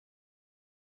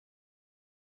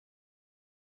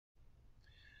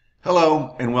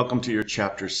Hello and welcome to your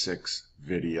Chapter 6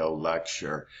 video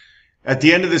lecture. At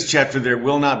the end of this chapter there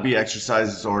will not be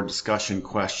exercises or discussion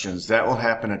questions. That will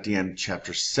happen at the end of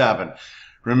Chapter 7.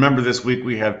 Remember, this week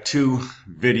we have two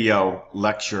video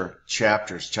lecture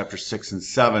chapters, Chapter 6 and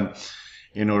 7,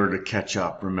 in order to catch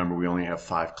up. Remember, we only have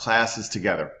 5 classes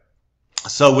together.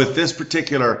 So with this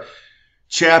particular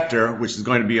chapter, which is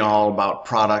going to be all about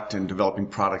product and developing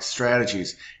product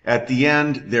strategies, at the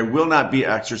end there will not be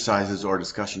exercises or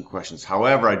discussion questions.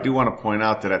 However, I do want to point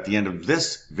out that at the end of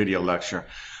this video lecture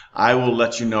I will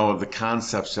let you know of the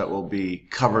concepts that will be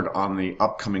covered on the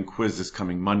upcoming quiz this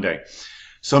coming Monday.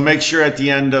 So make sure at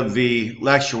the end of the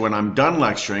lecture, when I'm done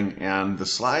lecturing and the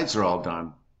slides are all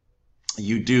done,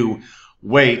 you do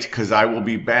wait, because I will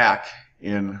be back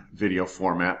in video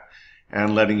format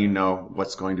and letting you know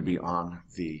what's going to be on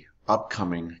the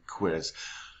upcoming quiz.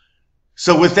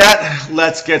 So with that,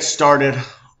 let's get started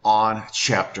on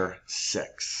Chapter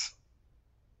 6.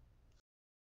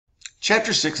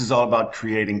 Chapter 6 is all about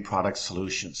creating product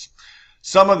solutions.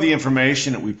 Some of the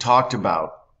information that we've talked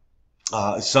about,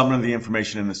 some of the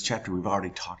information in this chapter we've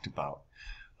already talked about.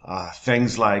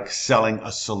 Things like selling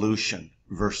a solution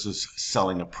versus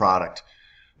selling a product.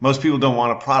 Most people don't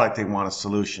want a product, they want a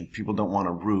solution. People don't want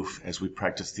a roof, as we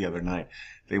practiced the other night.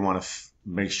 They want to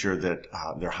make sure that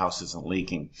their house isn't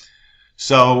leaking.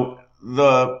 So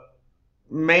the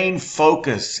main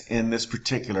focus in this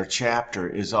particular chapter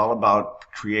is all about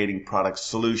creating product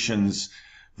solutions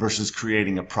versus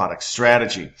creating a product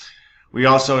strategy. We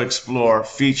also explore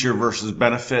feature versus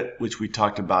benefit, which we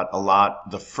talked about a lot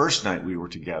the first night we were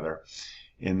together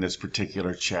in this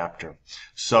particular chapter.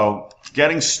 So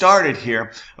getting started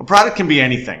here, a product can be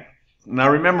anything.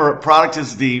 Now remember, a product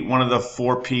is one of the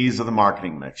 4 P's of the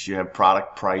marketing mix. You have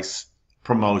product, price,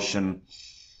 promotion,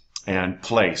 and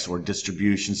place or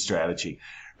distribution strategy.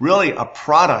 Really, a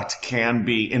product can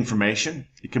be information,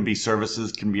 it can be services,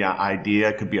 it can be an idea,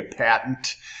 it could be a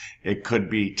patent, it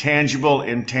could be tangible,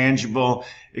 intangible,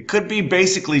 it could be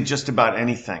basically just about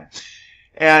anything.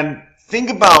 And think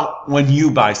about when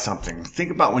you buy something.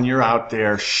 Think about when you're out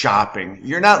there shopping.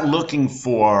 You're not looking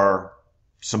for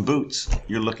some boots.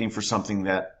 You're looking for something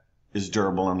that is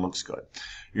durable and looks good.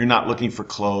 You're not looking for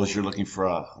clothes. You're looking for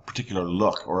a particular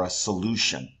look or a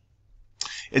solution.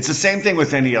 It's the same thing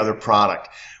with any other product.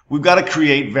 We've got to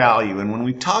create value. And when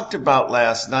we talked about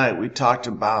last night, we talked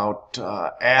about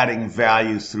adding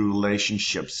value through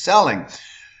relationship selling.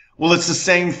 Well, it's the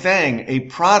same thing. A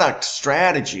product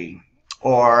strategy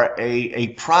or a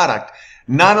product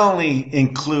not only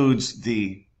includes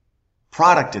the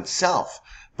product itself,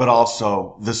 but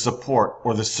also the support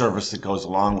or the service that goes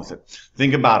along with it.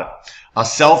 Think about it. A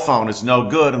cell phone is no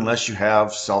good unless you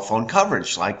have cell phone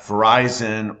coverage like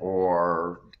Verizon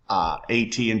or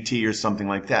AT&T or something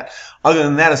like that. Other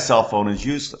than that, a cell phone is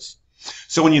useless.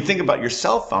 So when you think about your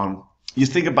cell phone, you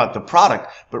think about the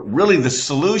product, but really the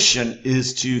solution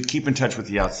is to keep in touch with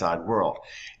the outside world.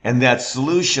 And that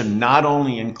solution not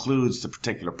only includes the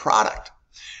particular product,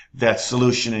 that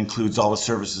solution includes all the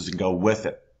services that go with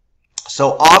it.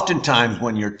 So oftentimes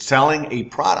when you're selling a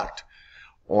product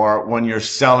or when you're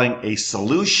selling a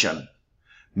solution,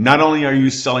 not only are you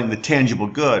selling the tangible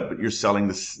good, but you're selling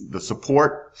the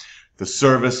support, the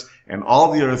service, and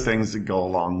all the other things that go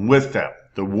along with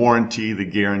that. The warranty, the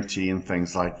guarantee, and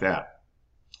things like that.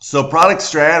 So product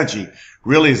strategy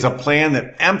really is a plan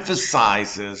that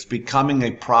emphasizes becoming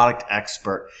a product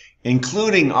expert,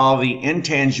 including all the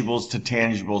intangibles to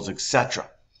tangibles, etc.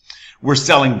 We're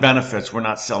selling benefits. We're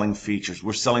not selling features.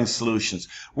 We're selling solutions.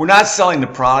 We're not selling the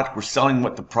product. We're selling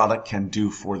what the product can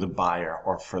do for the buyer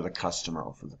or for the customer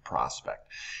or for the prospect.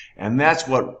 And that's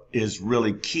what is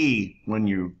really key when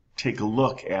you take a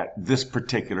look at this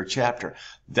particular chapter.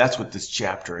 That's what this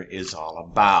chapter is all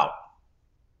about.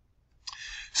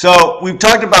 So we've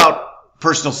talked about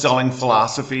personal selling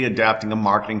philosophy, adapting a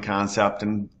marketing concept,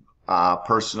 and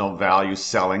personal value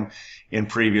selling in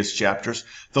previous chapters.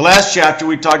 The last chapter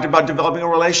we talked about developing a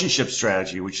relationship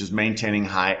strategy, which is maintaining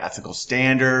high ethical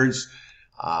standards,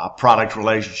 product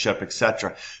relationship,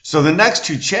 etc. So the next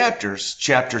 2 chapters,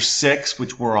 Chapter 6,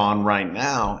 which we're on right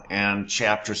now, and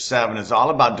Chapter 7 is all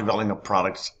about developing a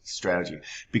product strategy,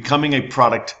 becoming a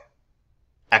product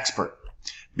expert.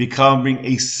 Becoming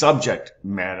a subject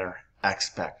matter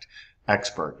expert,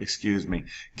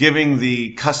 giving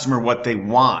the customer what they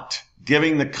want,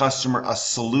 giving the customer a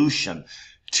solution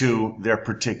to their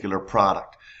particular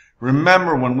product.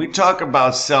 Remember, when we talk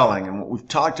about selling, and what we've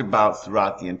talked about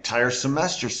throughout the entire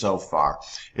semester so far,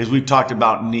 is we've talked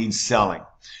about need selling.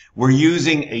 We're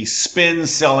using a spin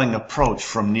selling approach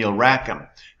from Neil Rackham,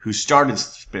 who started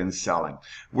spin selling.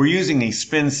 We're using a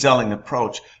spin selling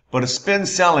approach, But a spin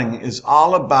selling is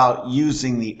all about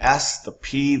using the S, the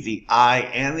P, the I,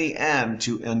 and the N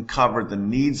to uncover the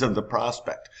needs of the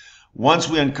prospect. Once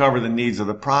we uncover the needs of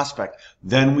the prospect,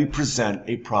 then we present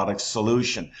a product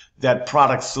solution. That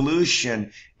product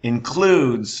solution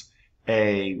includes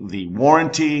the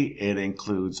warranty. It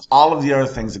includes all of the other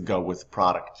things that go with the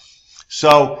product.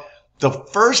 So the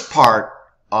first part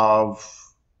of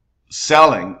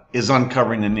selling is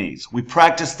uncovering the needs. We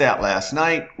practiced that last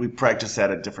night. We practiced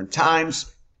that at different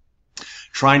times,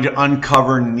 trying to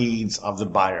uncover needs of the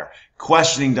buyer,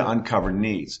 questioning to uncover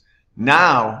needs.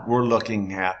 Now we're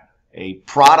looking at a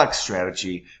product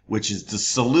strategy, which is the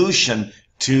solution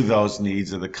to those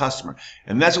needs of the customer.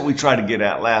 And that's what we tried to get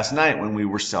at last night when we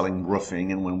were selling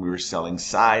roofing and when we were selling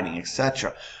siding,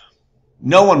 etc.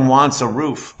 No one wants a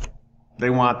roof. They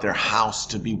want their house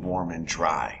to be warm and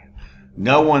dry.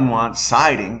 No one wants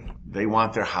siding. They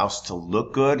want their house to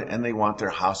look good and they want their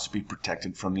house to be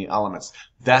protected from the elements.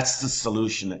 That's the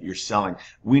solution that you're selling.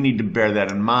 We need to bear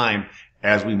that in mind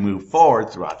as we move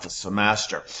forward throughout the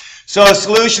semester. So a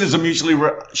solution is a mutually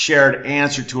shared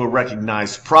answer to a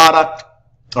recognized product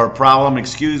or problem,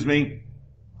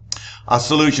 A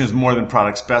solution is more than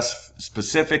product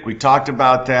specific. We talked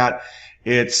about that.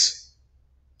 It's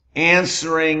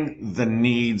answering the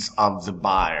needs of the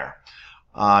buyer.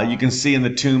 You can see in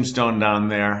the tombstone down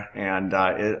there, and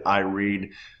I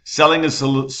read, selling a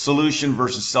solution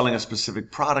versus selling a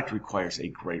specific product requires a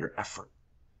greater effort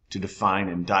to define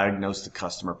and diagnose the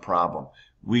customer problem.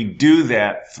 We do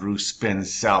that through spin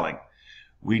selling.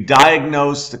 We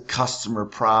diagnose the customer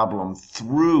problem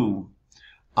through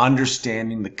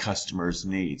understanding the customer's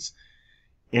needs.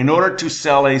 In order to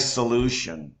sell a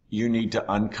solution, you need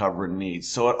to uncover needs.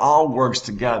 So it all works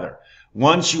together.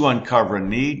 Once you uncover a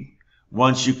need,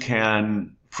 once you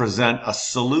can present a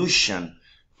solution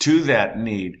to that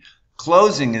need,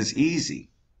 closing is easy.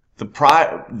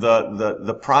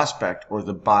 The prospect or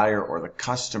the buyer or the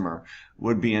customer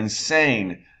would be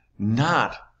insane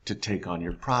not to take on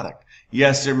your product.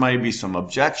 Yes, there might be some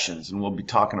objections, and we'll be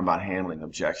talking about handling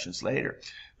objections later.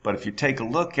 But if you take a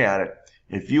look at it,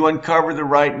 if you uncover the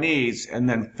right needs and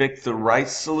then pick the right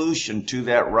solution to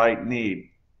that right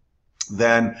need,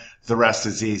 then the rest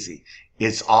is easy.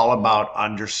 It's all about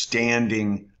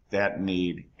understanding that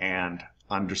need and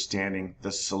understanding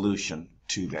the solution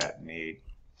to that need.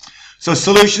 So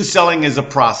solution selling is a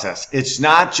process. It's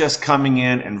not just coming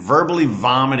in and verbally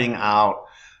vomiting out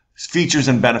features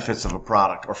and benefits of a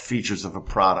product or features of a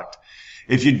product.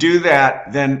 If you do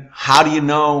that, then how do you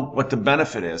know what the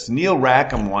benefit is? Neil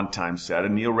Rackham one time said,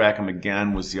 and Neil Rackham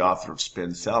again was the author of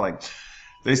Spin Selling.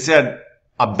 They said,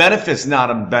 a benefit's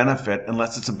not a benefit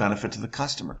unless it's a benefit to the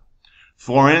customer.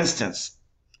 For instance,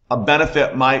 a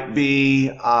benefit might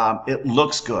be it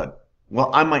looks good.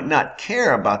 Well, I might not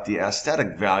care about the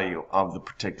aesthetic value of the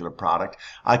particular product.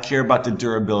 I care about the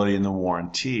durability and the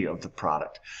warranty of the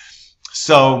product.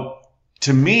 So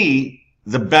to me,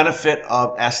 the benefit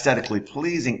of aesthetically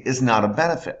pleasing is not a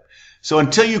benefit. So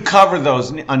until you uncover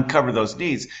those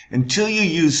needs, until you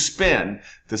use spin,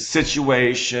 the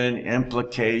situation,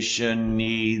 implication,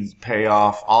 needs,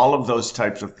 payoff, all of those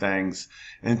types of things,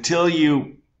 until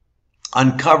you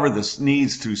uncover the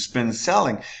needs through spin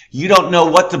selling, you don't know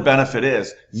what the benefit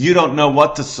is. You don't know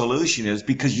what the solution is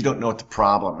because you don't know what the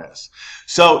problem is.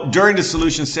 So during the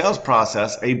solution sales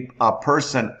process, a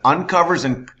person uncovers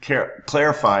and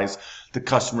clarifies the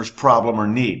customer's problem or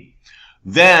need,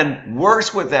 then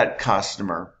works with that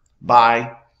customer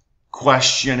by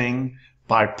questioning,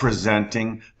 by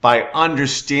presenting, by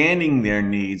understanding their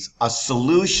needs, a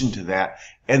solution to that,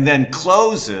 and then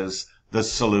closes the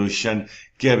solution,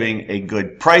 giving a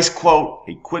good price quote,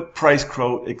 a quick price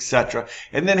quote, etc.,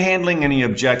 and then handling any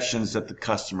objections that the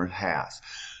customer has.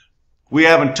 We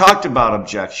haven't talked about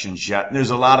objections yet, and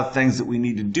there's a lot of things that we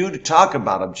need to do to talk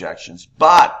about objections,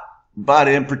 but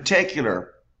in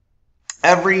particular,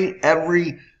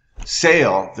 every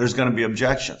sale, there's going to be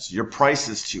objections. Your price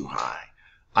is too high.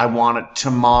 I want it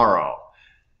tomorrow.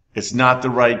 It's not the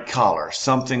right color,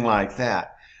 something like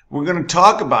that. We're going to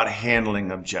talk about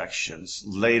handling objections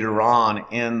later on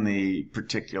in the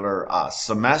particular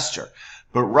semester.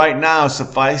 But right now,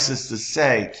 suffices to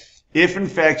say, if in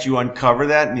fact you uncover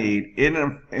that need,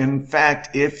 in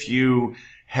fact, if you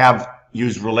have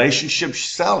used relationship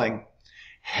selling,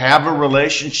 have a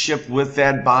relationship with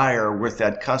that buyer, with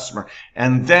that customer,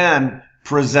 and then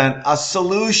present a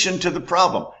solution to the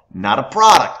problem, not a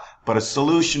product, but a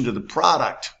solution to the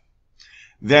product,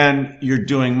 then you're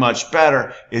doing much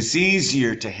better. It's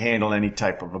easier to handle any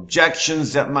type of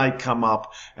objections that might come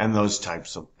up and those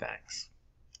types of things.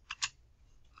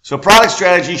 So product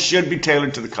strategy should be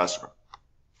tailored to the customer.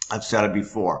 I've said it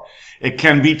before. It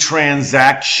can be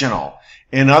transactional.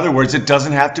 In other words, it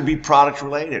doesn't have to be product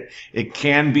related. It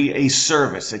can be a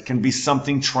service. It can be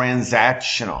something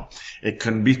transactional. It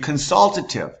can be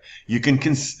consultative. You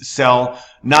can sell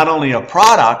not only a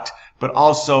product, but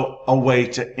also a way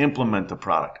to implement the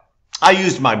product. I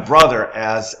used my brother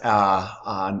as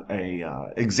an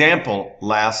example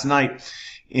last night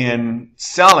in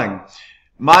selling.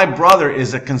 My brother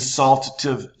is a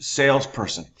consultative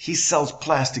salesperson. He sells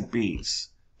plastic beads.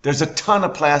 There's a ton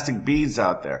of plastic beads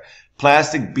out there.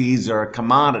 Plastic beads are a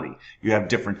commodity. You have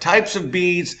different types of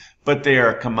beads, but they are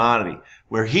a commodity.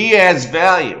 Where he adds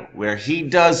value, where he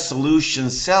does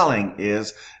solution selling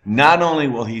is not only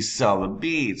will he sell the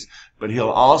beads, but he'll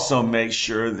also make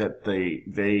sure that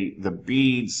the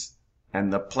beads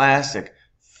and the plastic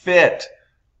fit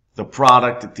the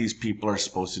product that these people are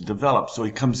supposed to develop. So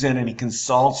he comes in and he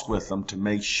consults with them to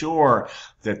make sure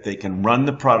that they can run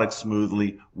the product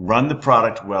smoothly, run the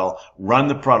product well, run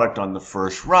the product on the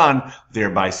first run,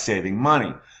 thereby saving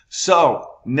money.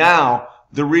 So now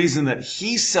the reason that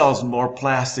he sells more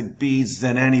plastic beads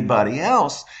than anybody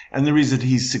else, and the reason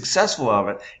he's successful of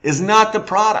it, is not the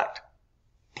product.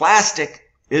 Plastic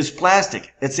is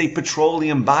plastic. It's a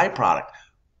petroleum byproduct.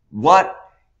 What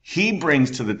he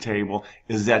brings to the table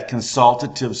is that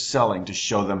consultative selling to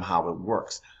show them how it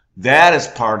works. That is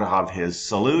part of his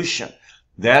solution.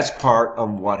 That's part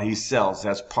of what he sells.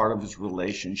 That's part of his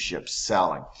relationship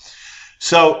selling.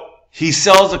 So he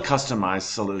sells a customized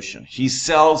solution. He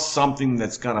sells something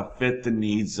that's going to fit the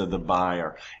needs of the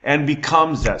buyer and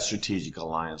becomes that strategic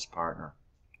alliance partner.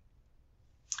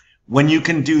 When you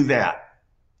can do that,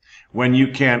 when you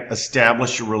can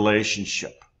establish a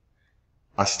relationship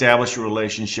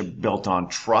built on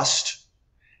trust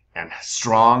and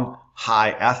strong,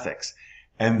 high ethics,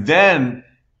 and then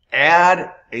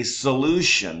add a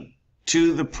solution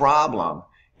to the problem,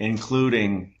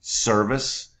 including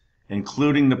service,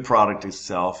 including the product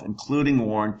itself, including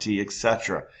warranty,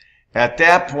 etc. At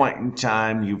that point in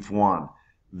time, you've won.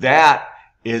 That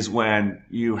is when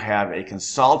you have a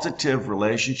consultative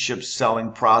relationship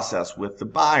selling process with the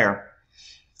buyer,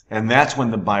 and that's when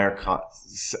the buyer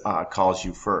calls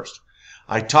you first.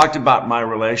 I talked about my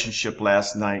relationship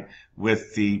last night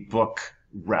with the book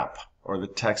rep or the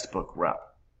textbook rep.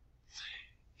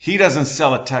 He doesn't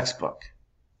sell a textbook.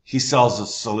 He sells a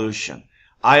solution.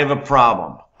 I have a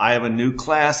problem. I have a new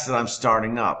class that I'm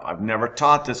starting up. I've never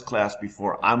taught this class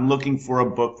before. I'm looking for a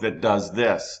book that does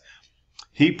this.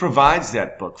 He provides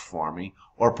that book for me,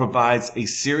 or provides a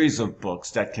series of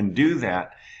books that can do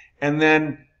that, and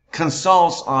then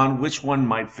consults on which one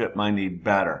might fit my need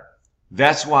better.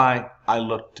 That's why I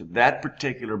look to that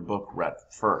particular book rep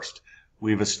first.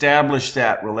 We've established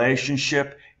that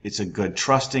relationship. It's a good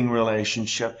trusting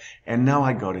relationship, and now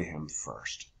I go to him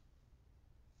first.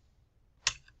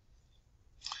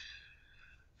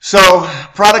 So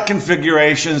product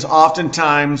configurations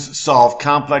oftentimes solve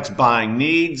complex buying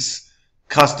needs,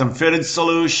 custom fitted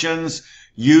solutions.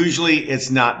 Usually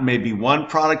it's not maybe one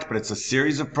product, but it's a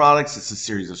series of products. It's a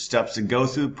series of steps to go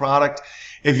through the product.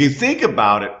 If you think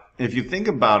about it,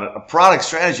 a product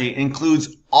strategy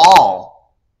includes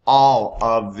all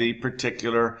of the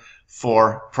particular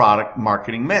for product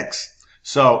marketing mix.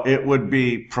 So it would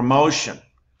be promotion,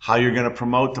 how you're going to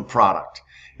promote the product.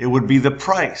 It would be the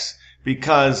price,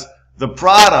 because the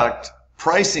product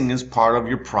pricing is part of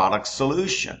your product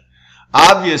solution.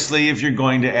 Obviously, if you're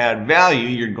going to add value,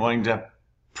 you're going to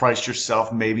price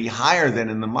yourself maybe higher than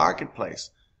in the marketplace.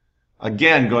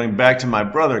 Again, going back to my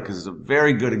brother, because it's a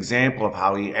very good example of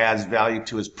how he adds value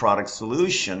to his product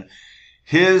solution.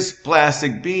 His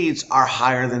plastic beads are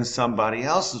higher than somebody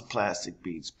else's plastic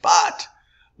beads. But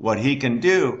what he can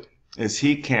do is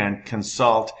he can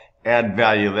consult, add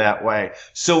value that way.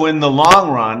 So in the long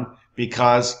run,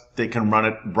 because they can run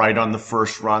it right on the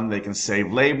first run, they can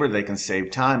save labor, they can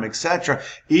save time, etc.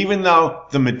 Even though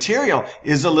the material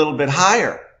is a little bit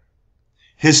higher,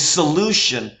 his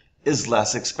solution is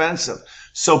less expensive.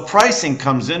 So pricing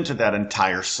comes into that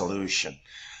entire solution.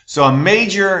 So a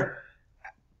major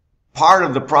part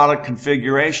of the product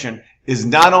configuration is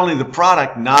not only the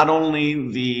product, not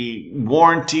only the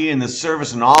warranty and the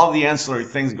service and all the ancillary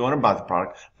things going about the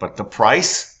product, but the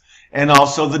price and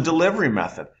also the delivery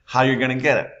method, how you're going to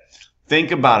get it.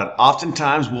 Think about it.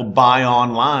 Oftentimes we'll buy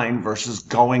online versus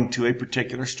going to a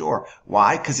particular store.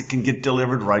 Why? Because it can get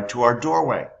delivered right to our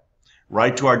doorway,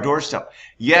 right to our doorstep.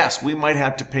 Yes, we might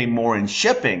have to pay more in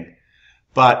shipping,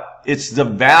 but it's the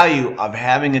value of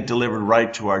having it delivered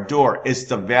right to our door. It's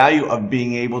the value of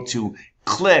being able to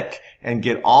click and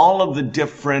get all of the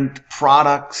different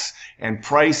products and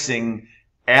pricing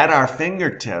at our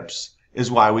fingertips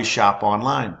is why we shop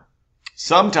online.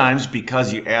 Sometimes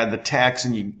because you add the tax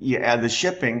and you add the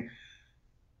shipping,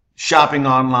 shopping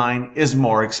online is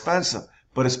more expensive.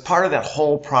 But it's part of that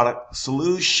whole product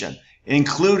solution,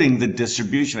 including the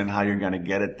distribution and how you're going to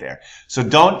get it there. So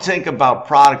don't think about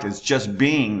product as just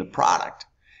being the product.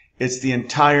 It's the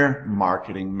entire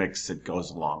marketing mix that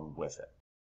goes along with it.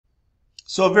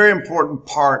 So a very important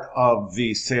part of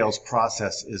the sales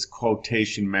process is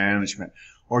quotation management,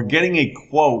 or getting a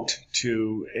quote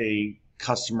to a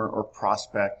customer or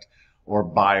prospect or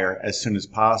buyer as soon as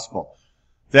possible.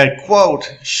 That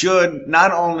quote should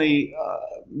not only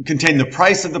contain the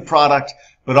price of the product,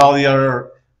 but all the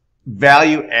other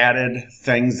value-added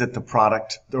things that the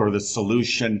product or the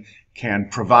solution can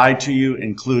provide to you,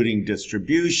 including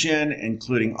distribution,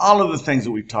 including all of the things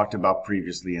that we've talked about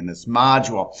previously in this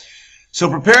module. So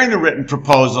preparing the written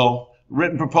proposal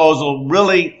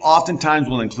really oftentimes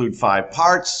will include 5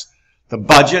 parts: the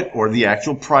budget or the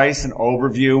actual price, an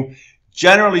overview.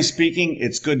 Generally speaking,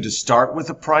 it's good to start with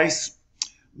a price,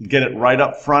 get it right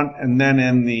up front, and then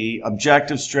in the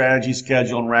objective, strategy,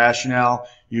 schedule, and rationale,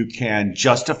 you can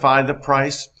justify the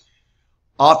price.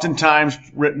 Oftentimes,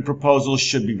 written proposals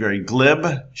should be very glib,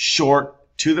 short,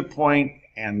 to the point,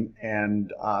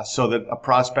 and so that a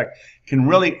prospect can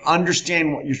really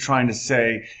understand what you're trying to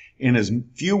say in as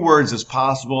few words as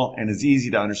possible and as easy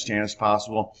to understand as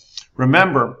possible.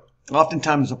 Remember,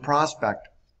 oftentimes a prospect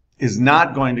is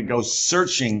not going to go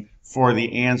searching for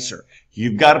the answer.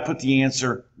 You've got to put the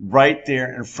answer right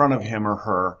there in front of him or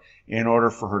her in order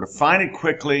for her to find it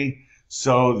quickly,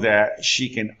 so that she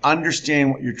can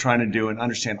understand what you're trying to do and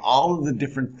understand all of the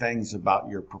different things about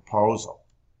your proposal.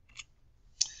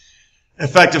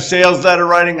 Effective sales letter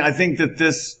writing. I think that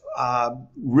this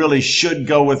really should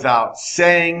go without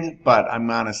saying, but I'm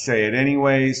going to say it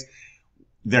anyways.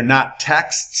 They're not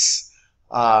texts.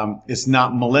 It's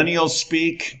not millennial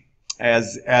speak,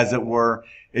 as it were.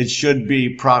 It should be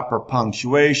proper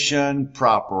punctuation,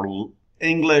 proper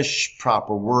English,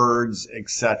 proper words,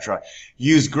 etc.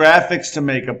 Use graphics to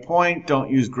make a point.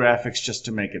 Don't use graphics just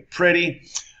to make it pretty.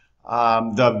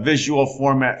 The visual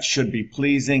format should be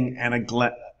pleasing.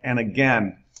 And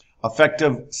again,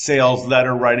 effective sales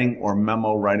letter writing or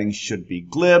memo writing should be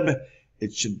glib.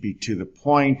 It should be to the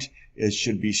point. It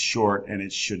should be short, and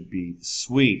it should be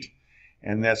sweet.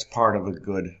 And that's part of a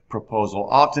good proposal.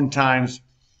 Oftentimes,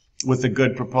 with a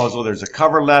good proposal, there's a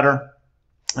cover letter,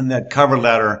 and that cover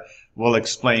letter will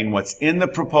explain what's in the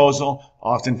proposal.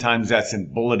 Oftentimes that's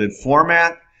in bulleted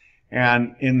format,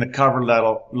 and in the cover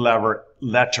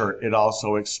letter it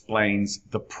also explains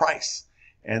the price,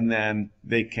 and then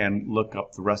they can look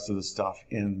up the rest of the stuff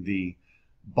in the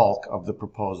bulk of the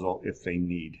proposal if they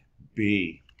need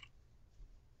be.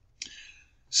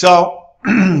 So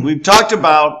we've talked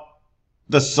about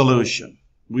the solution.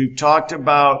 We've talked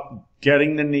about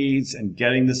getting the needs and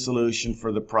getting the solution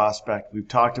for the prospect. We've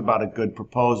talked about a good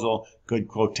proposal, good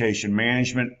quotation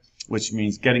management, which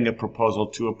means getting a proposal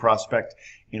to a prospect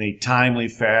in a timely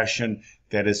fashion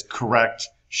that is correct,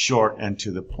 short, and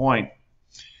to the point.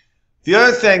 The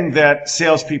other thing that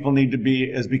salespeople need to be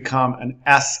is become an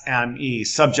SME,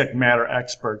 subject matter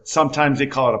expert. Sometimes they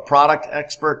call it a product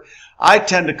expert. I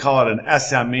tend to call it an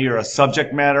SME, or a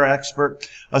subject matter expert.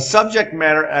 A subject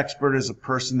matter expert is a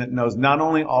person that knows not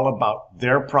only all about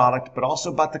their product, but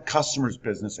also about the customer's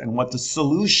business and what the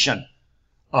solution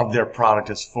of their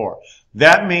product is for.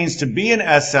 That means to be an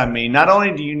SME, not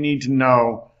only do you need to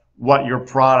know what your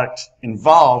product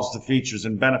involves, the features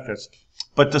and benefits,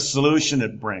 but the solution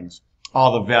it brings,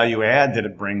 all the value add that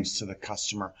it brings to the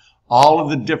customer, all of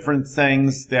the different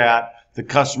things that the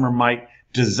customer might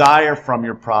desire from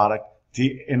your product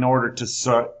in order to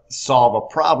solve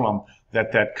a problem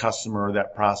that that customer or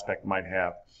that prospect might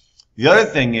have. The other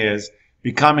thing is,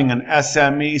 becoming an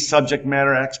SME, subject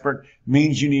matter expert,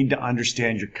 means you need to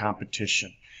understand your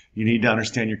competition. You need to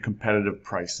understand your competitive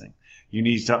pricing. You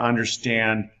need to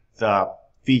understand the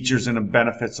features and the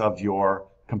benefits of your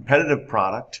competitive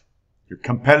product, your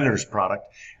competitor's product,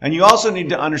 and you also need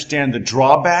to understand the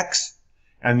drawbacks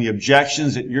and the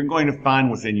objections that you're going to find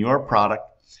within your product,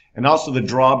 and also the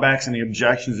drawbacks and the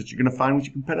objections that you're going to find with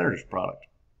your competitor's product.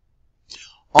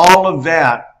 All of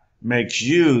that makes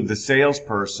you the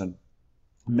salesperson,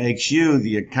 makes you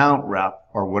the account rep,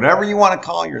 or whatever you want to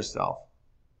call yourself,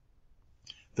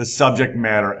 the subject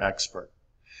matter expert.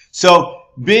 So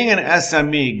being an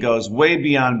SME goes way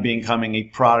beyond becoming a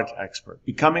product expert.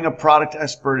 Becoming a product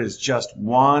expert is just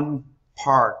one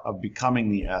part of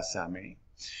becoming the SME.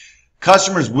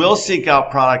 Customers will seek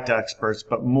out product experts,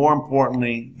 but more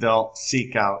importantly, they'll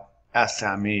seek out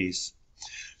SMEs.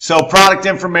 So product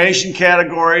information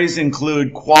categories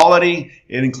include quality,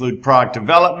 it includes product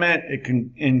development, it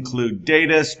can include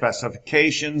data,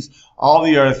 specifications, all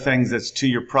the other things that's to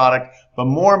your product. But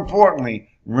more importantly,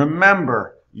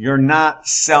 remember, you're not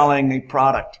selling a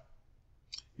product.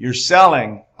 You're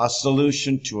selling a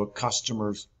solution to a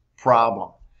customer's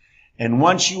problem. And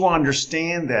once you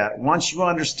understand that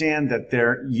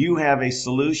you have a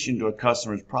solution to a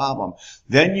customer's problem,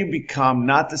 then you become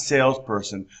not the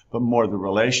salesperson, but more the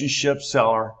relationship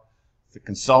seller, the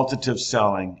consultative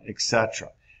selling, etc.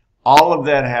 All of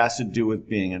that has to do with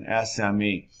being an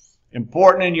SME.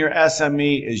 Important in your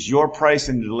SME is your price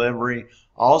and delivery.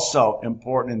 Also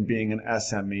important in being an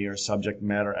SME or subject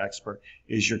matter expert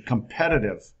is your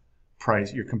competitive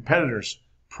price, your competitor's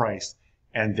price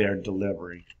and their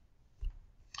delivery.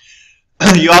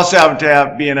 You also have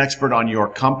to be an expert on your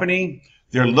company.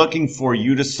 They're looking for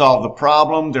you to solve the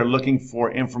problem. They're looking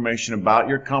for information about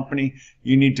your company.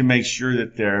 You need to make sure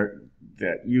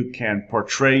that you can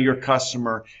portray your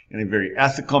customer in a very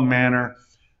ethical manner.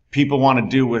 People want to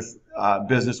do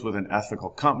business with an ethical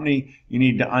company. You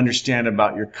need to understand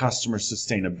about your customer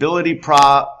sustainability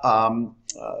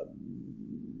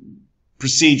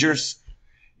procedures.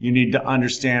 You need to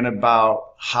understand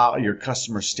about how your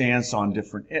customer stands on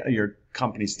your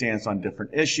company stands on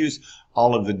different issues,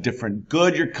 all of the different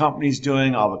good your company's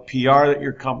doing, all the PR that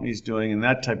your company's doing, and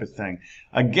that type of thing.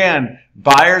 Again,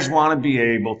 buyers want to be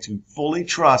able to fully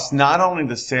trust not only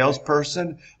the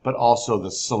salesperson, but also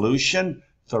the solution,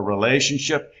 the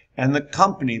relationship, and the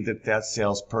company that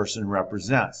salesperson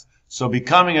represents. So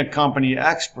becoming a company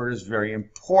expert is very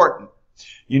important.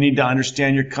 You need to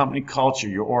understand your company culture,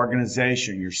 your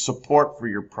organization, your support for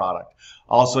your product,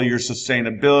 also your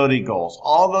sustainability goals,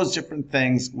 all those different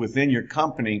things within your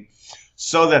company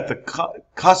so that the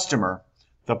customer,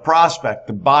 the prospect,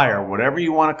 the buyer, whatever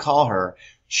you want to call her,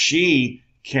 she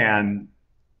can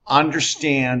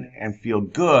understand and feel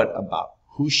good about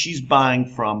who she's buying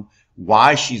from,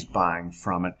 why she's buying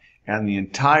from it, and the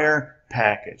entire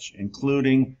package,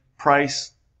 including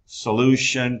price,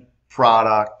 solution,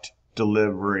 product,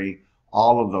 delivery,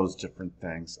 all of those different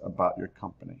things about your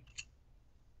company.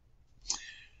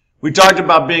 We talked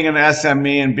about being an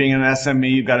SME, and being an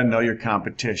SME, you've got to know your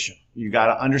competition. You got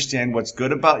to understand what's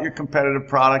good about your competitive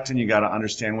product, and you got to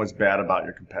understand what's bad about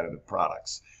your competitive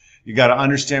products. You got to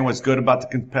understand what's good about the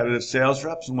competitive sales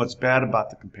reps and what's bad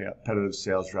about the competitive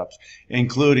sales reps,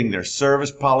 including their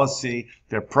service policy,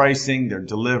 their pricing, their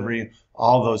delivery,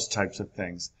 all those types of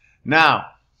things. Now,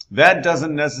 that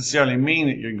doesn't necessarily mean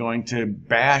that you're going to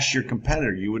bash your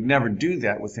competitor. You would never do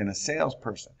that within a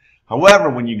salesperson. However,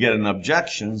 when you get an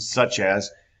objection, such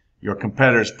as your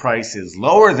competitor's price is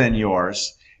lower than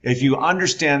yours, if you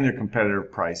understand their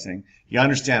competitive pricing, you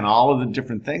understand all of the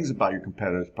different things about your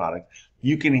competitor's product,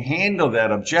 you can handle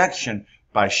that objection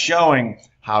by showing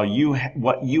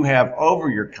what you have over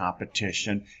your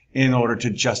competition in order to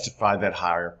justify that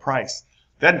higher price.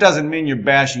 That doesn't mean you're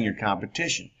bashing your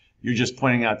competition. You're just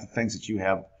pointing out the things that you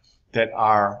have that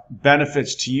are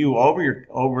benefits to you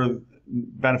over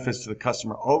benefits to the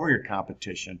customer over your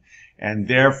competition, and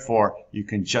therefore you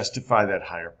can justify that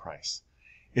higher price.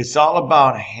 It's all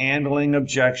about handling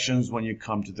objections when you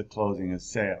come to the closing of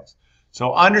sales.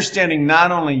 So understanding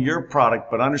not only your product,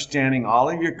 but understanding all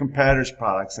of your competitors'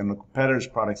 products and the competitors'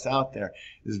 products out there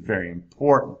is very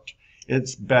important.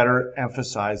 It's better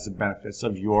emphasize the benefits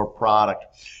of your product.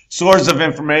 Sources of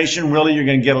information, really you're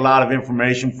going to get a lot of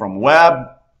information from web.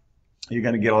 You're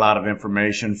going to get a lot of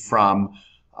information from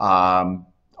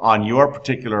on your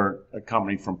particular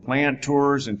company from plant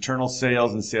tours, internal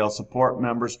sales, and sales support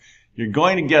members. You're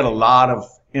going to get a lot of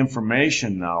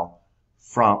information though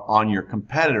on your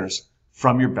competitors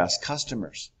from your best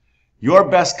customers. Your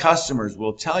best customers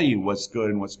will tell you what's good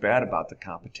and what's bad about the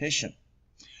competition.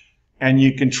 And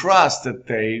you can trust that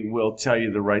they will tell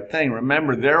you the right thing.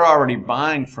 Remember, they're already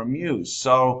buying from you,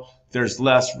 so there's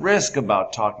less risk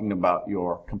about talking about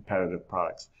your competitive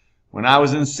products. When I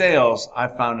was in sales, I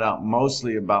found out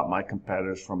mostly about my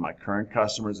competitors from my current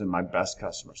customers and my best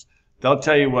customers. They'll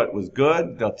tell you what was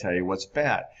good, they'll tell you what's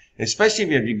bad. Especially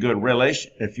if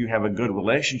you have a good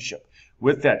relationship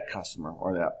with that customer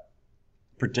or that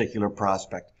particular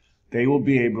prospect, they will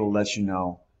be able to let you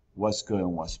know what's good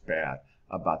and what's bad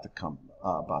about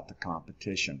the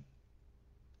competition.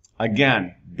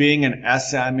 Again, being an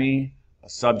SME, a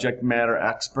subject matter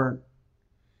expert,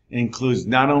 includes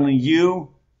not only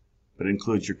you, but it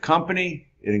includes your company,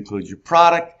 it includes your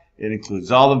product, it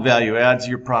includes all the value adds of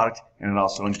your product, and it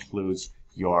also includes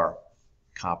your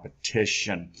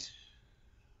competition.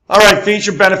 All right,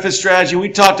 feature benefit strategy. We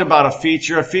talked about a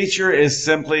feature. A feature is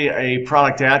simply a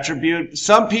product attribute.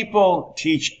 Some people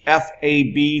teach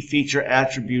FAB, feature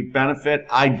attribute benefit.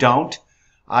 I don't.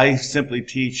 I simply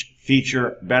teach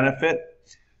feature benefit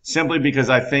simply because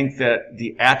I think that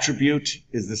the attribute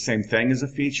is the same thing as a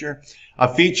feature. A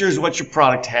feature is what your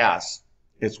product has.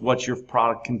 It's what your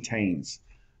product contains.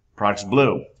 The product's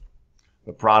blue.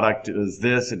 The product is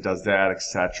this, it does that,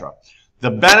 etc.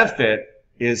 The benefit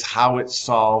is how it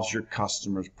solves your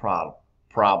customer's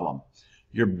problem.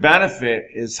 Your benefit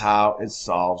is how it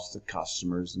solves the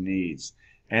customer's needs.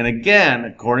 And again,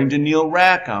 according to Neil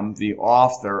Rackham, the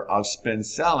author of Spin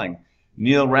Selling,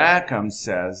 Neil Rackham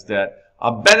says that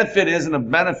a benefit isn't a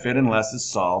benefit unless it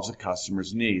solves the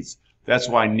customer's needs. That's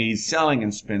why need selling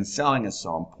and spin selling is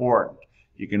so important.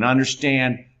 You can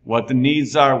understand what the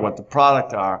needs are, what the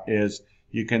product is.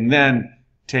 You can then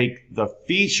take the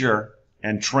feature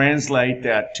and translate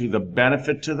that to the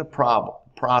benefit to the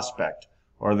prospect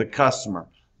or the customer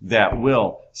that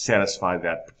will satisfy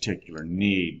that particular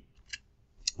need.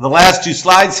 The last two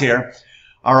slides here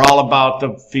are all about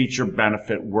the feature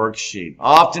benefit worksheet.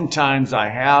 Oftentimes I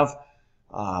have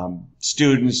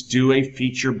students do a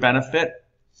feature benefit.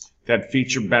 That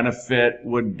feature benefit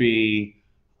would be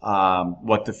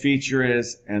what the feature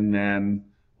is and then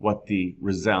what the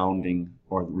resounding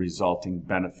or resulting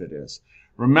benefit is.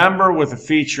 Remember, with a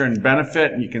feature and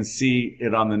benefit, and you can see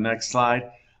it on the next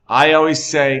slide, I always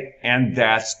say, and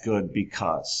that's good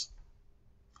because,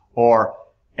 or,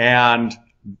 and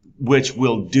which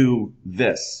will do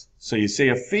this. So you say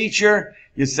a feature,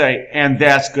 you say, and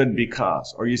that's good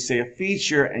because, or you say a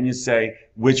feature and you say,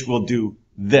 which will do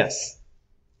this,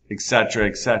 etc.,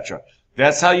 etc.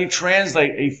 That's how you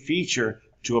translate a feature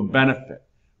to a benefit.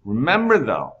 Remember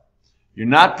though, you're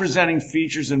not presenting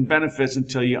features and benefits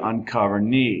until you uncover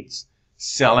needs.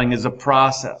 Selling is a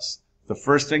process. The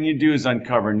first thing you do is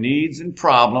uncover needs and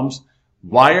problems.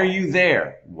 Why are you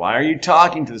there? Why are you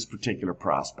talking to this particular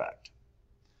prospect?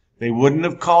 They wouldn't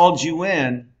have called you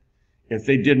in if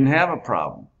they didn't have a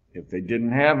problem, if they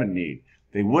didn't have a need.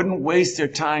 They wouldn't waste their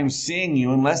time seeing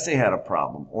you unless they had a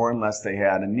problem or unless they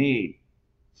had a need.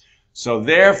 So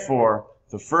therefore,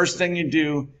 the first thing you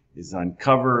do is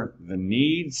uncover the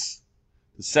needs.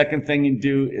 The second thing you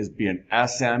do is be an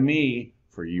SME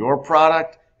for your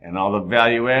product and all the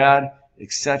value add,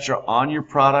 etc. on your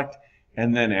product.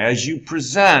 And then as you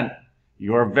present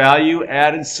your value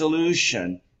added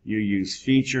solution, you use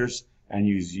features and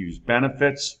you use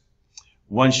benefits.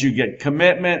 Once you get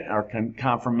commitment or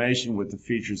confirmation with the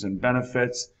features and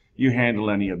benefits, you handle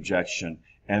any objection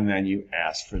and then you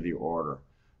ask for the order.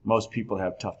 Most people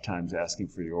have tough times asking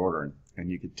for the order, and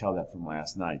you could tell that from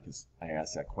last night because I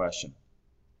asked that question.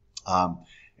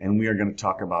 And we are going to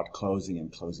talk about closing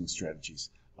and closing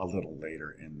strategies a little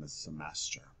later in the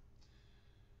semester.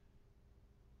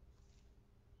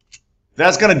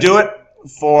 That's going to do it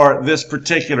for this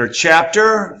particular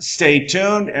chapter. Stay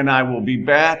tuned, and I will be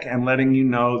back and letting you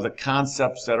know the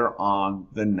concepts that are on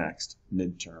the next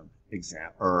midterm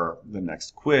exam, or the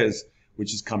next quiz,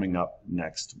 which is coming up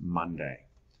next Monday.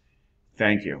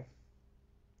 Thank you.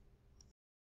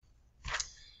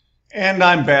 And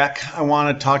I'm back. I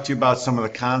want to talk to you about some of the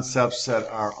concepts that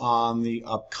are on the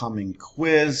upcoming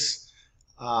quiz.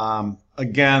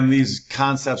 Again, these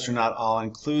concepts are not all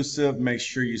inclusive. Make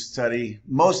sure you study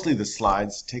mostly the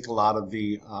slides. Take a lot of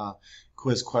the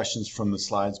quiz questions from the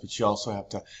slides, but you also have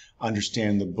to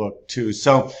understand the book too.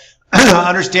 So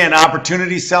understand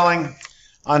opportunity selling,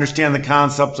 understand the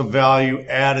concepts of value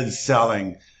added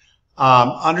selling.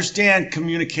 Understand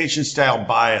communication style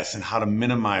bias and how to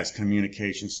minimize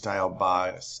communication style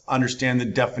bias. Understand the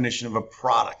definition of a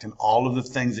product and all of the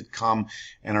things that come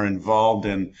and are involved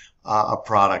in a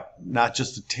product, not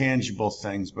just the tangible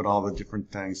things, but all the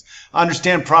different things.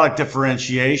 Understand product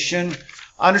differentiation.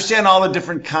 Understand all the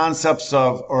different concepts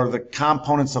of, or the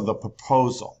components of the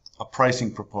proposal, a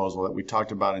pricing proposal that we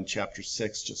talked about in chapter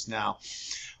 6 just now.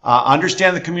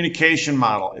 Understand the communication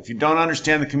model. If you don't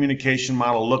understand the communication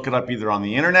model, look it up either on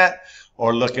the internet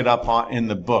or look it up in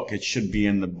the book. It should be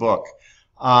in the book.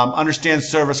 Understand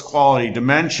service quality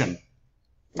dimension.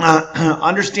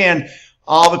 Understand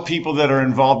all the people that are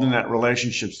involved in that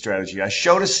relationship strategy. I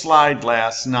showed a slide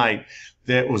last night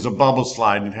that was a bubble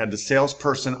slide, and it had the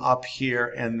salesperson up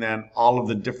here and then all of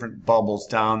the different bubbles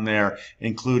down there,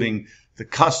 including the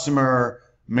customer,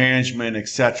 management,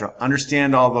 etc.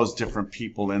 Understand all those different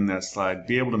people in that slide.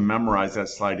 Be able to memorize that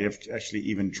slide, if actually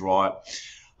even draw it.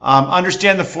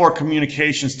 Understand the 4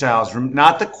 communication styles,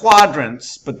 not the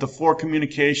quadrants, but the 4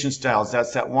 communication styles.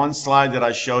 That's that one slide that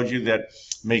I showed you that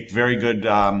make very good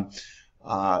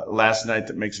last night,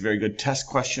 that makes very good test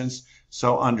questions.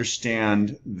 So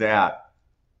understand that.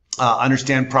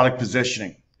 Understand product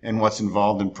positioning and what's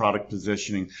involved in product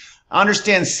positioning.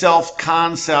 Understand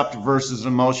self-concept versus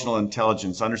emotional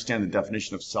intelligence. Understand the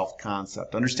definition of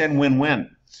self-concept. Understand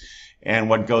win-win and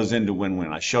what goes into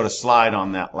win-win. I showed a slide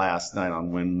on that last night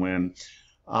on win-win.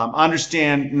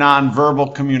 Understand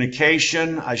nonverbal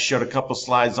communication. I showed a couple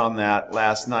slides on that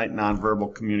last night,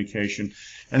 nonverbal communication.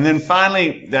 And then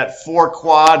finally, that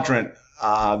 4-quadrant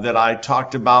that I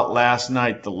talked about last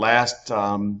night, the last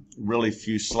really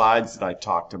few slides that I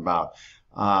talked about,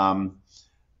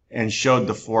 and showed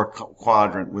the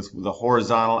 4-quadrant with the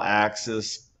horizontal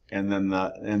axis and then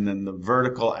the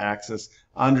vertical axis.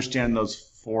 Understand those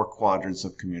 4 quadrants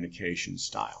of communication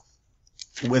style.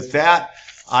 With that,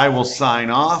 I will sign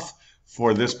off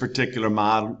for this particular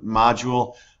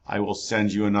module. I will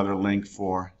send you another link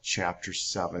for Chapter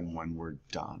 7 when we're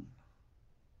done.